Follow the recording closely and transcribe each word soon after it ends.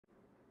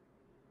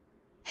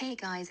Hey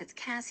guys, it's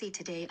Cassie.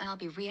 Today I'll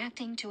be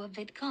reacting to a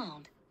vid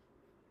called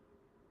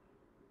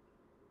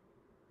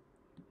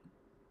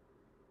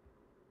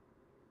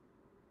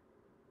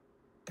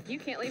You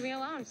can't leave me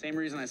alone. Same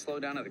reason I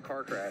slowed down at the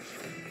car crash.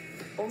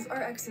 Both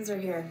our exes are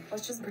here.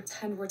 Let's just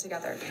pretend we're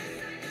together.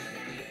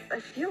 I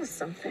feel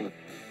something.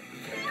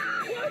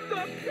 What the?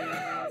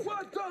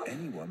 What the?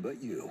 Anyone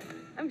but you.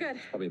 I'm good.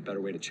 Probably a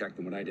better way to check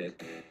than what I did.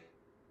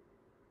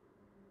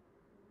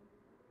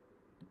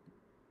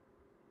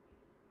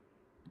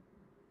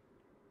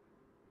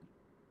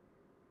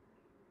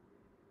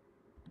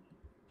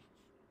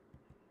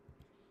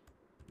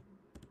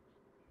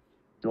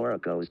 Dora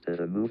goes to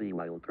the movie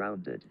while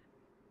grounded.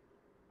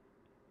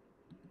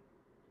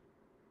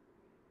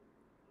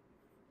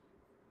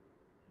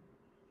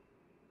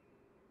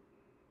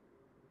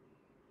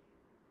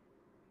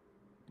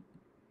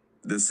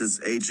 This is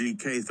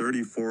AGK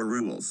 34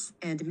 rules.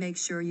 And make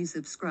sure you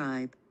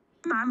subscribe.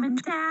 Mom and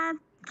Dad,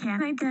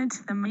 can I go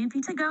to the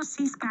movie to go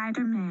see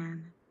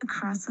Spider-Man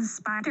Across the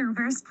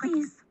Spider-Verse,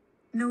 please?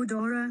 No,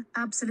 Dora,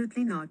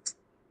 absolutely not.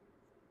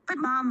 But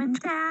Mom and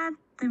Dad,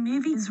 the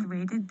movie is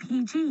rated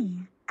PG,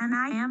 and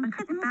I am a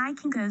kid and I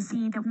can go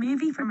see the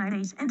movie for my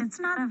age, and it's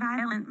not a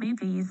violent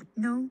movie.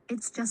 No,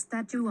 it's just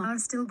that you are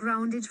still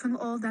grounded from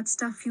all that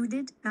stuff you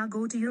did. Now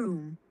go to your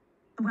room.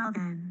 Well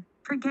then,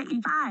 forget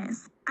you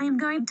guys. I am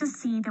going to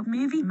see the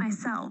movie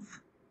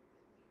myself.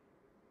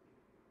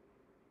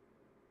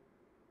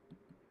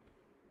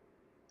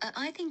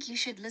 I think you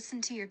should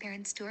listen to your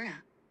parents,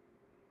 Dora.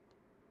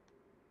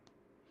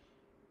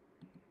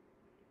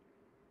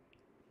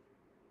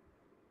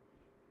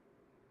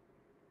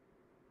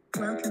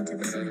 Welcome to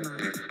the cinema.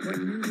 What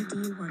movie do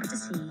you want to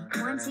see?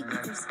 One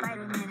ticket for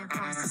Spider-Man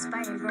Across the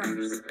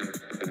Spider-Verse.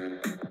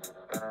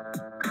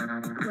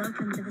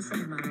 Welcome to the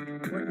cinema.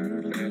 What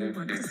movie do you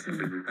want to see?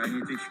 I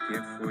need a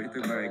ticket for it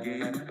to buy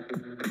again.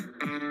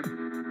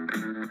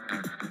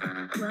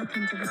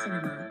 Welcome to the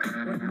cinema.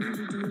 What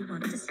movie do you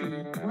want to see?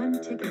 One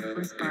ticket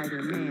for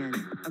Spider-Man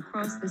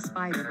Across the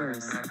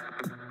Spider-Verse.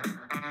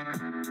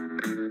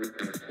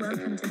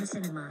 Welcome to the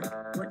cinema.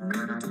 What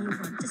movie do you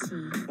want to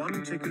see?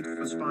 One ticket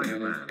for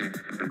Spider-Man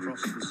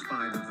Across the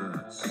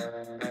Spider-Verse.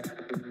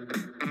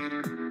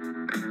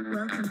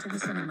 Welcome to the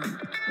cinema.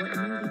 What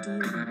movie do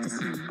you want to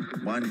see?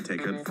 One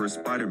ticket for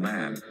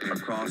Spider-Man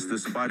Across the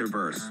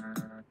Spider-Verse.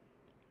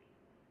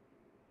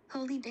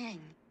 Holy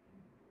dang.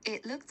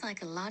 It looks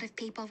like a lot of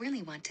people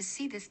really want to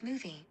see this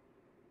movie.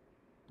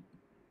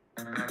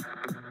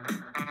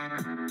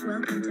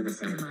 Welcome to the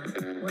cinema.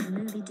 What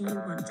movie do you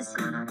want to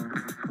see?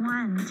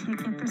 One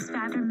ticket for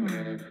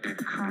Spider-Man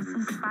Across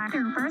the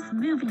Spider-Verse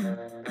movie.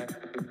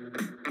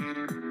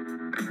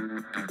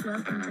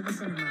 Welcome to the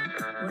cinema.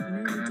 What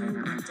movie do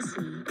you want to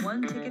see?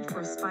 One ticket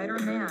for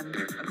Spider-Man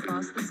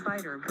Across the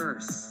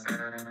Spider-Verse.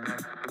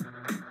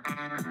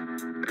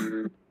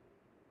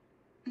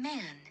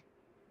 Man,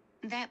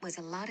 that was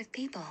a lot of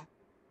people.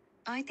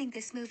 I think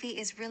this movie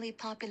is really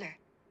popular.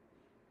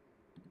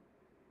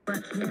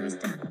 Work here is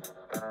done.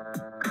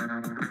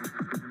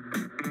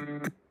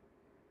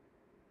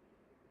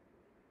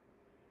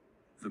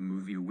 The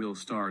movie will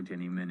start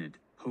any minute.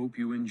 Hope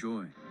you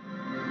enjoy.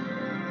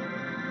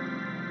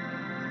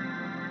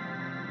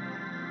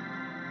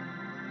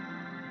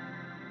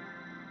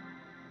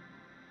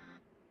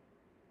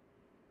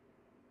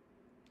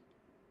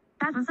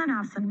 That was an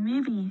awesome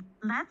movie.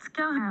 Let's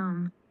go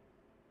home.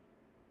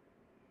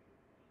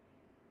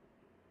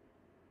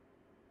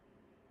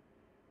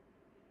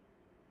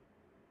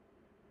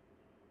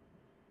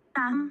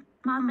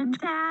 Mom and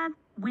Dad,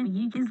 when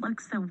you guys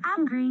look so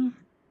angry.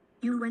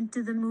 You went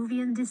to the movie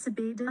and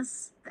disobeyed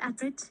us.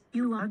 That's it.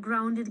 You are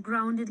grounded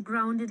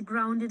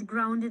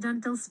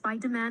until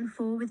Spider-Man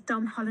 4 with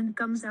Tom Holland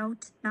comes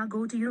out. Now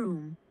go to your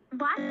room.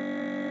 What?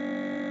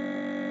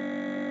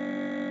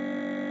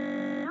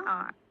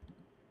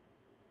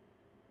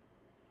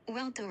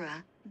 Well,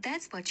 Dora,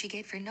 that's what you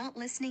get for not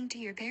listening to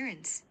your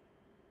parents.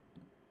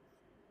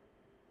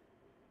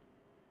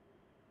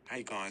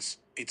 Hey guys,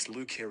 it's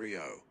Luke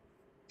Herrio.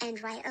 And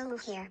Ryo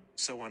here.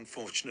 So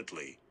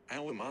unfortunately,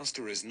 our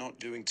master is not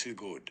doing too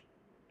good.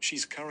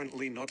 She's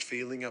currently not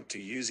feeling up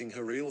to using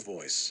her real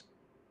voice.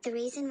 The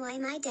reason why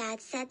my dad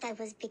said that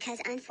was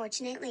because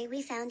unfortunately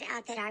we found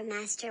out that our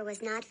master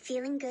was not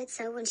feeling good,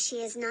 so when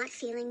she is not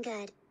feeling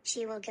good,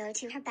 she will go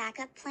to her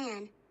backup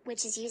plan,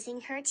 which is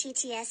using her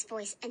TTS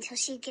voice until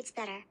she gets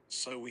better.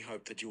 So we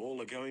hope that you all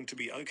are going to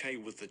be okay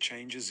with the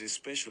changes,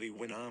 especially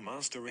when our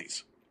master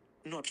is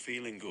not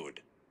feeling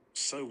good.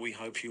 So we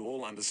hope you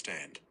all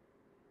understand.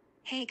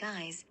 Hey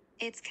guys,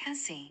 it's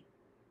Cassie.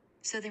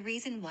 So the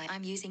reason why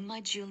I'm using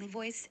my Julie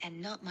voice and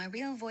not my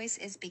real voice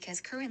is because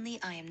currently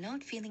I am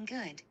not feeling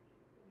good.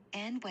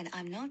 And when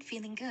I'm not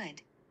feeling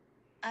good,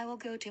 I will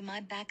go to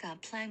my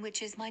backup plan,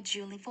 which is my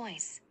Julie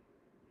voice.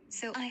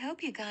 So I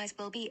hope you guys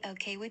will be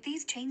okay with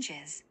these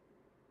changes.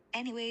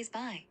 Anyways,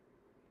 bye.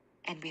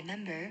 And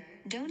remember,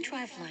 don't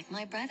drive like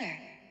my brother.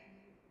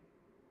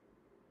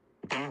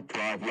 Don't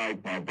drive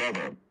like my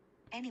brother.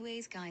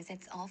 Anyways guys,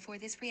 that's all for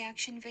this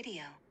reaction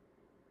video.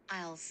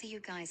 I'll see you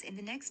guys in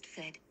the next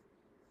vid.